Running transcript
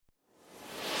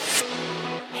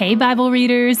Hey, Bible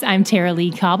readers, I'm Tara Lee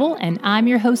Cobble, and I'm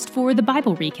your host for the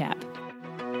Bible Recap.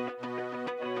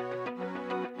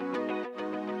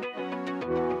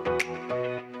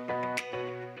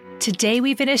 Today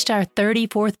we finished our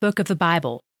 34th book of the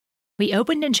Bible. We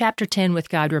opened in chapter 10 with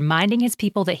God reminding his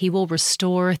people that he will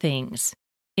restore things.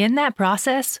 In that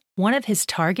process, one of his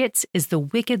targets is the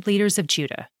wicked leaders of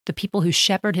Judah, the people who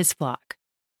shepherd his flock.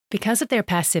 Because of their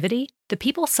passivity, the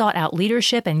people sought out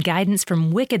leadership and guidance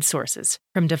from wicked sources,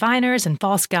 from diviners and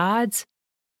false gods.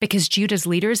 Because Judah's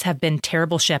leaders have been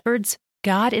terrible shepherds,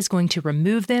 God is going to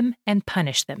remove them and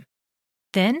punish them.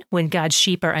 Then, when God's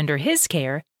sheep are under his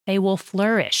care, they will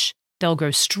flourish. They'll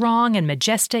grow strong and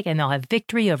majestic, and they'll have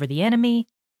victory over the enemy.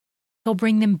 He'll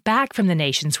bring them back from the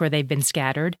nations where they've been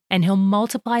scattered, and he'll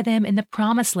multiply them in the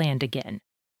promised land again.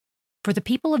 For the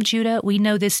people of Judah, we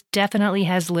know this definitely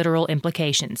has literal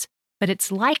implications, but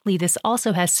it's likely this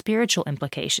also has spiritual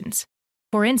implications.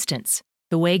 For instance,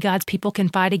 the way God's people can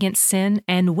fight against sin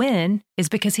and win is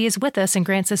because he is with us and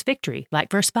grants us victory, like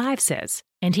verse 5 says,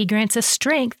 and he grants us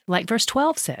strength, like verse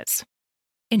 12 says.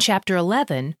 In chapter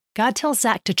 11, God tells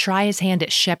Zach to try his hand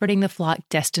at shepherding the flock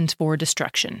destined for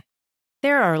destruction.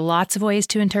 There are lots of ways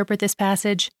to interpret this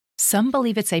passage. Some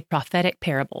believe it's a prophetic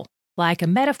parable, like a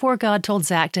metaphor God told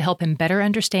Zach to help him better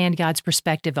understand God's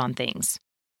perspective on things.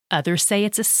 Others say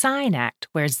it's a sign act,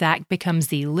 where Zach becomes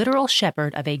the literal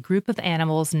shepherd of a group of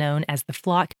animals known as the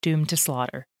flock doomed to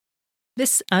slaughter.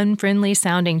 This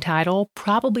unfriendly-sounding title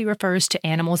probably refers to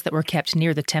animals that were kept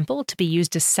near the temple to be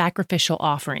used as sacrificial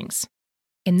offerings.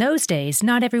 In those days,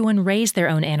 not everyone raised their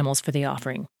own animals for the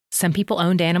offering. Some people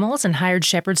owned animals and hired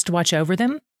shepherds to watch over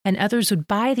them, and others would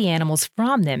buy the animals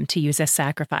from them to use as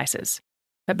sacrifices.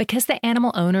 But because the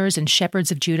animal owners and shepherds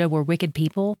of Judah were wicked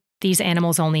people, these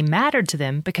animals only mattered to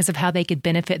them because of how they could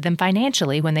benefit them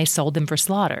financially when they sold them for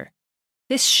slaughter.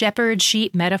 This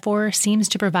shepherd-sheep metaphor seems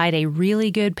to provide a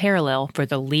really good parallel for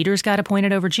the leaders God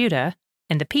appointed over Judah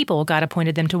and the people God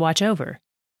appointed them to watch over.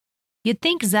 You'd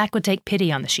think Zach would take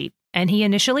pity on the sheep, and he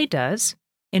initially does.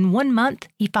 In 1 month,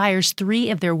 he fires 3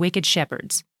 of their wicked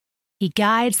shepherds. He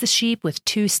guides the sheep with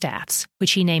 2 staffs,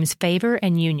 which he names favor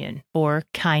and union, or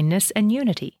kindness and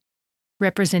unity,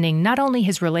 representing not only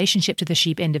his relationship to the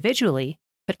sheep individually,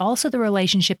 but also the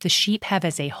relationship the sheep have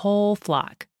as a whole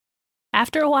flock.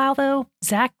 After a while, though,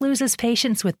 Zach loses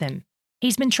patience with them.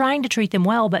 He's been trying to treat them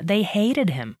well, but they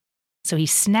hated him. So he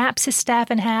snaps his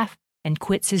staff in half and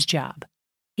quits his job.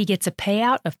 He gets a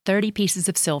payout of 30 pieces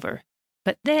of silver.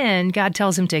 But then God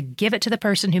tells him to give it to the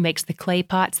person who makes the clay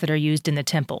pots that are used in the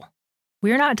temple.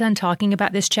 We're not done talking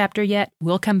about this chapter yet.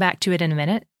 We'll come back to it in a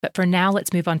minute, but for now,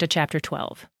 let's move on to chapter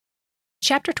 12.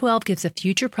 Chapter 12 gives a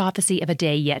future prophecy of a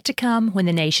day yet to come when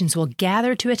the nations will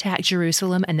gather to attack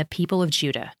Jerusalem and the people of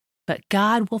Judah. But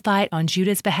God will fight on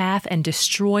Judah's behalf and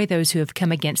destroy those who have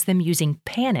come against them using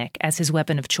panic as his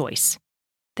weapon of choice.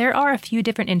 There are a few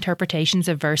different interpretations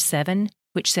of verse 7,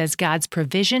 which says God's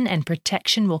provision and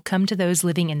protection will come to those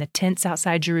living in the tents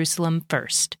outside Jerusalem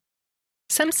first.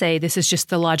 Some say this is just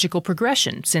the logical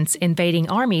progression, since invading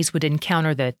armies would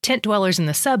encounter the tent dwellers in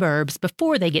the suburbs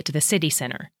before they get to the city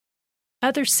center.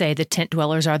 Others say the tent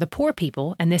dwellers are the poor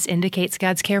people, and this indicates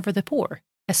God's care for the poor,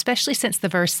 especially since the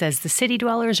verse says the city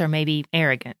dwellers are maybe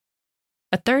arrogant.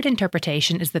 A third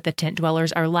interpretation is that the tent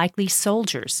dwellers are likely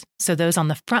soldiers, so those on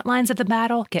the front lines of the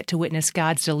battle get to witness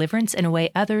God's deliverance in a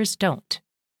way others don't.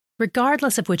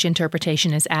 Regardless of which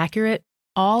interpretation is accurate,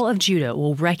 all of Judah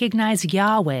will recognize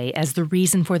Yahweh as the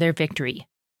reason for their victory.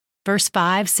 Verse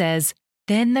 5 says,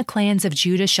 "Then the clans of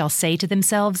Judah shall say to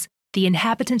themselves, 'The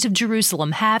inhabitants of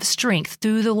Jerusalem have strength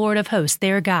through the Lord of hosts,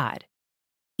 their God.'"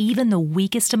 Even the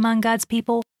weakest among God's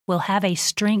people will have a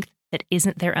strength that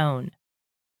isn't their own.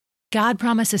 God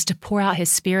promises to pour out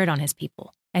his Spirit on his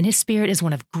people, and his Spirit is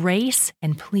one of grace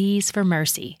and pleas for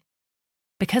mercy.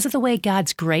 Because of the way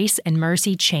God's grace and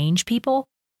mercy change people,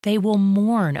 they will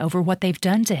mourn over what they've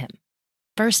done to him.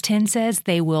 Verse 10 says,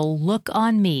 "They will look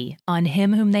on me, on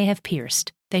him whom they have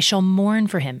pierced. They shall mourn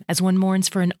for him as one mourns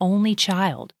for an only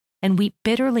child, and weep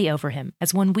bitterly over him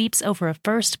as one weeps over a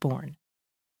firstborn."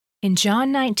 In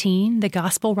John 19, the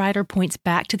gospel writer points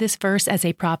back to this verse as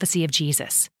a prophecy of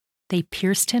Jesus. They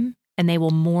pierced him, and they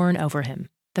will mourn over him,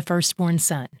 the firstborn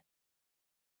son.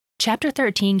 Chapter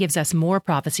 13 gives us more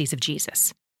prophecies of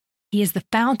Jesus. He is the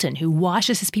fountain who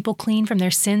washes his people clean from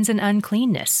their sins and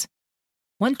uncleanness.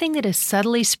 One thing that is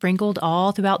subtly sprinkled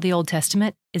all throughout the Old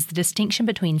Testament is the distinction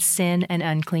between sin and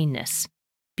uncleanness.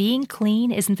 Being clean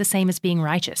isn't the same as being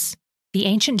righteous. The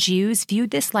ancient Jews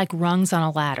viewed this like rungs on a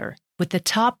ladder, with the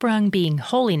top rung being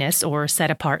holiness or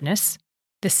set-apartness,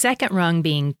 the second rung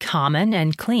being common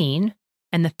and clean,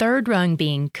 and the third rung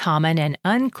being common and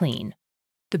unclean.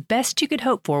 The best you could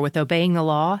hope for with obeying the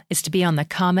law is to be on the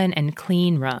common and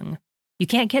clean rung. You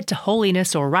can't get to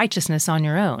holiness or righteousness on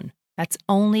your own. That's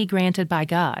only granted by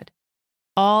God.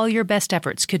 All your best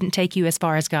efforts couldn't take you as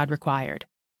far as God required.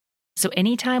 So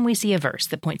anytime we see a verse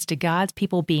that points to God's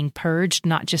people being purged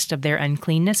not just of their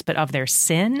uncleanness, but of their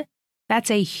sin,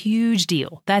 that's a huge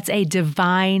deal. That's a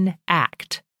divine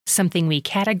act, something we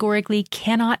categorically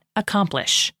cannot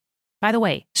accomplish. By the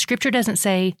way, Scripture doesn't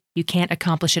say you can't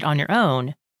accomplish it on your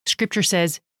own. Scripture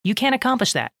says you can't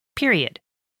accomplish that, period.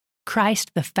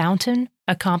 Christ, the fountain,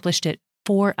 accomplished it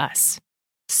for us.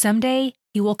 Someday,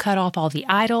 He will cut off all the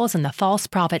idols and the false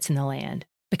prophets in the land,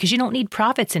 because you don't need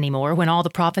prophets anymore when all the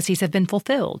prophecies have been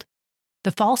fulfilled.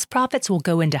 The false prophets will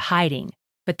go into hiding,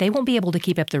 but they won't be able to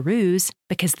keep up the ruse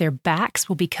because their backs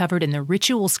will be covered in the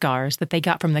ritual scars that they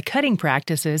got from the cutting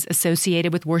practices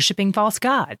associated with worshiping false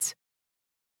gods.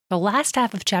 The last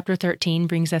half of chapter 13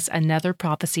 brings us another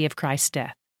prophecy of Christ's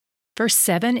death. Verse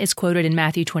 7 is quoted in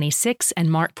Matthew 26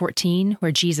 and Mark 14,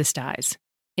 where Jesus dies.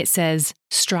 It says,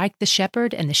 "Strike the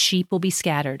shepherd and the sheep will be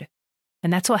scattered."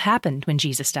 And that's what happened when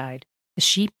Jesus died. The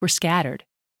sheep were scattered.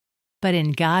 But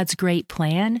in God's great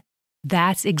plan,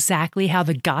 that's exactly how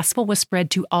the gospel was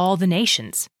spread to all the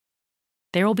nations.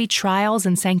 There will be trials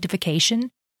and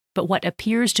sanctification, but what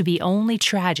appears to be only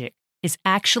tragic is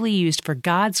actually used for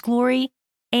God's glory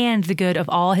and the good of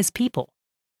all His people.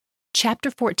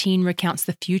 Chapter 14 recounts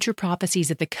the future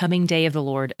prophecies of the coming day of the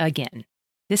Lord again,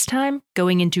 this time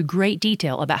going into great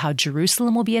detail about how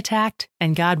Jerusalem will be attacked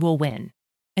and God will win.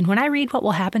 And when I read what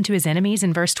will happen to His enemies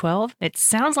in verse 12, it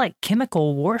sounds like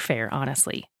chemical warfare,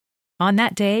 honestly. On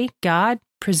that day, God,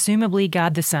 presumably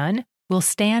God the Son, will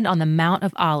stand on the Mount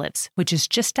of Olives, which is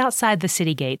just outside the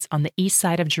city gates on the east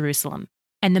side of Jerusalem.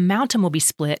 And the mountain will be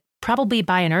split, probably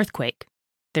by an earthquake.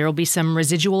 There will be some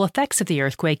residual effects of the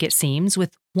earthquake, it seems,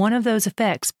 with one of those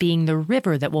effects being the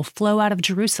river that will flow out of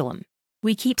Jerusalem.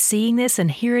 We keep seeing this, and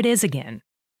here it is again.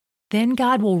 Then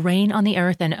God will reign on the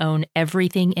earth and own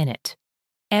everything in it.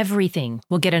 Everything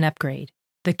will get an upgrade.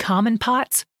 The common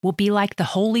pots will be like the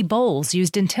holy bowls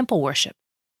used in temple worship.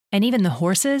 And even the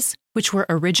horses, which were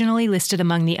originally listed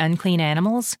among the unclean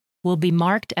animals, will be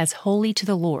marked as holy to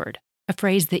the Lord, a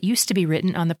phrase that used to be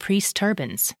written on the priests'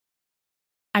 turbans.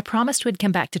 I promised we'd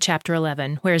come back to chapter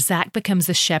 11, where Zach becomes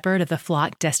the shepherd of the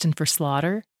flock destined for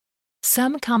slaughter.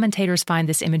 Some commentators find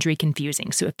this imagery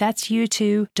confusing, so if that's you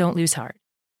too, don't lose heart.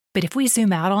 But if we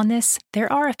zoom out on this,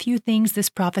 there are a few things this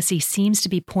prophecy seems to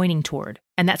be pointing toward,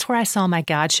 and that's where I saw my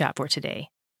God shot for today.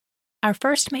 Our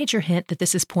first major hint that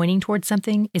this is pointing toward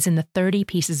something is in the 30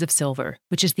 pieces of silver,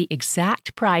 which is the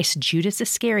exact price Judas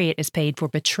Iscariot is paid for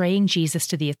betraying Jesus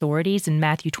to the authorities in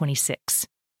Matthew 26.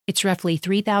 It's roughly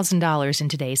 $3,000 in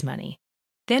today's money.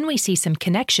 Then we see some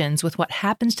connections with what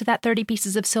happens to that 30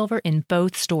 pieces of silver in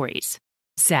both stories.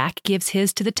 Zach gives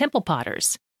his to the temple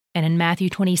potters, and in Matthew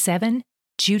 27,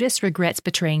 Judas regrets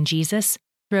betraying Jesus,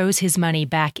 throws his money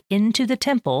back into the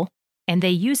temple, and they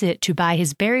use it to buy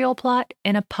his burial plot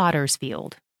in a potter's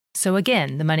field. So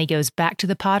again, the money goes back to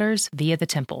the potters via the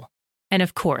temple. And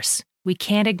of course, we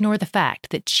can't ignore the fact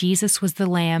that Jesus was the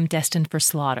lamb destined for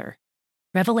slaughter.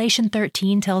 Revelation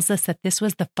 13 tells us that this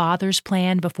was the Father's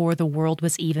plan before the world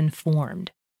was even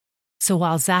formed. So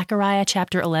while Zechariah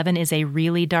chapter 11 is a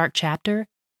really dark chapter,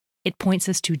 it points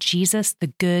us to Jesus,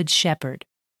 the Good Shepherd,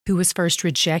 who was first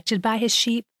rejected by his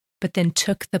sheep, but then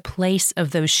took the place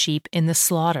of those sheep in the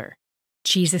slaughter.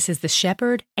 Jesus is the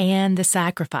shepherd and the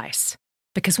sacrifice,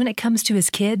 because when it comes to his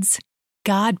kids,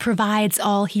 God provides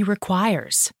all he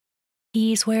requires.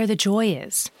 He's where the joy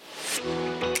is.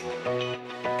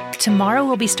 Tomorrow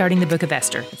we'll be starting the book of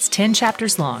Esther. It's 10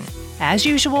 chapters long. As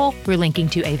usual, we're linking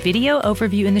to a video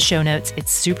overview in the show notes.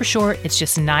 It's super short, it's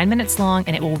just 9 minutes long,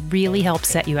 and it will really help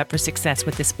set you up for success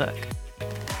with this book.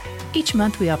 Each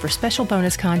month, we offer special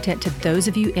bonus content to those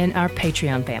of you in our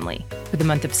Patreon family. For the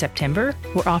month of September,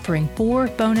 we're offering 4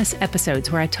 bonus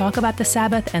episodes where I talk about the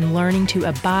Sabbath and learning to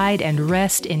abide and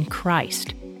rest in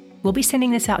Christ. We'll be sending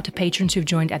this out to patrons who've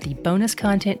joined at the bonus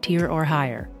content tier or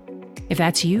higher. If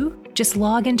that's you, just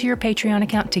log into your Patreon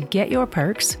account to get your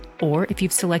perks, or if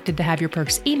you've selected to have your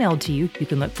perks emailed to you, you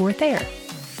can look for it there.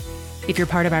 If you're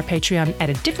part of our Patreon at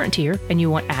a different tier and you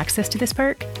want access to this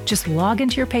perk, just log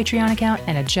into your Patreon account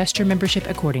and adjust your membership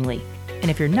accordingly.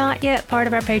 And if you're not yet part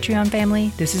of our Patreon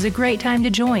family, this is a great time to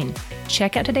join.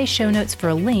 Check out today's show notes for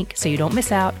a link so you don't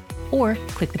miss out, or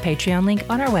click the Patreon link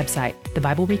on our website,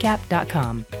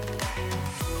 thebiblerecap.com.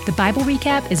 The Bible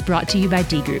Recap is brought to you by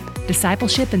D Group,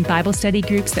 discipleship and Bible study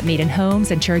groups that meet in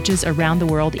homes and churches around the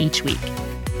world each week.